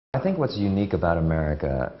I think what's unique about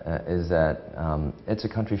America is that it's a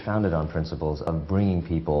country founded on principles of bringing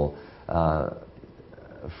people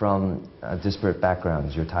from disparate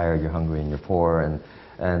backgrounds. You're tired, you're hungry, and you're poor,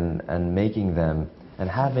 and making them and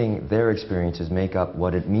having their experiences make up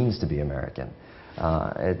what it means to be American.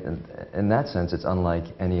 In that sense, it's unlike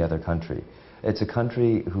any other country. It's a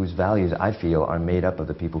country whose values, I feel, are made up of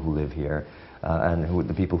the people who live here and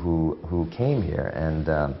the people who came here.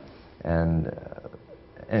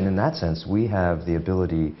 And in that sense, we have the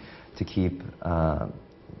ability to keep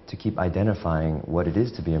identifying what it is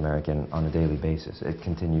to be American on a daily basis. It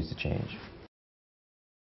continues to change.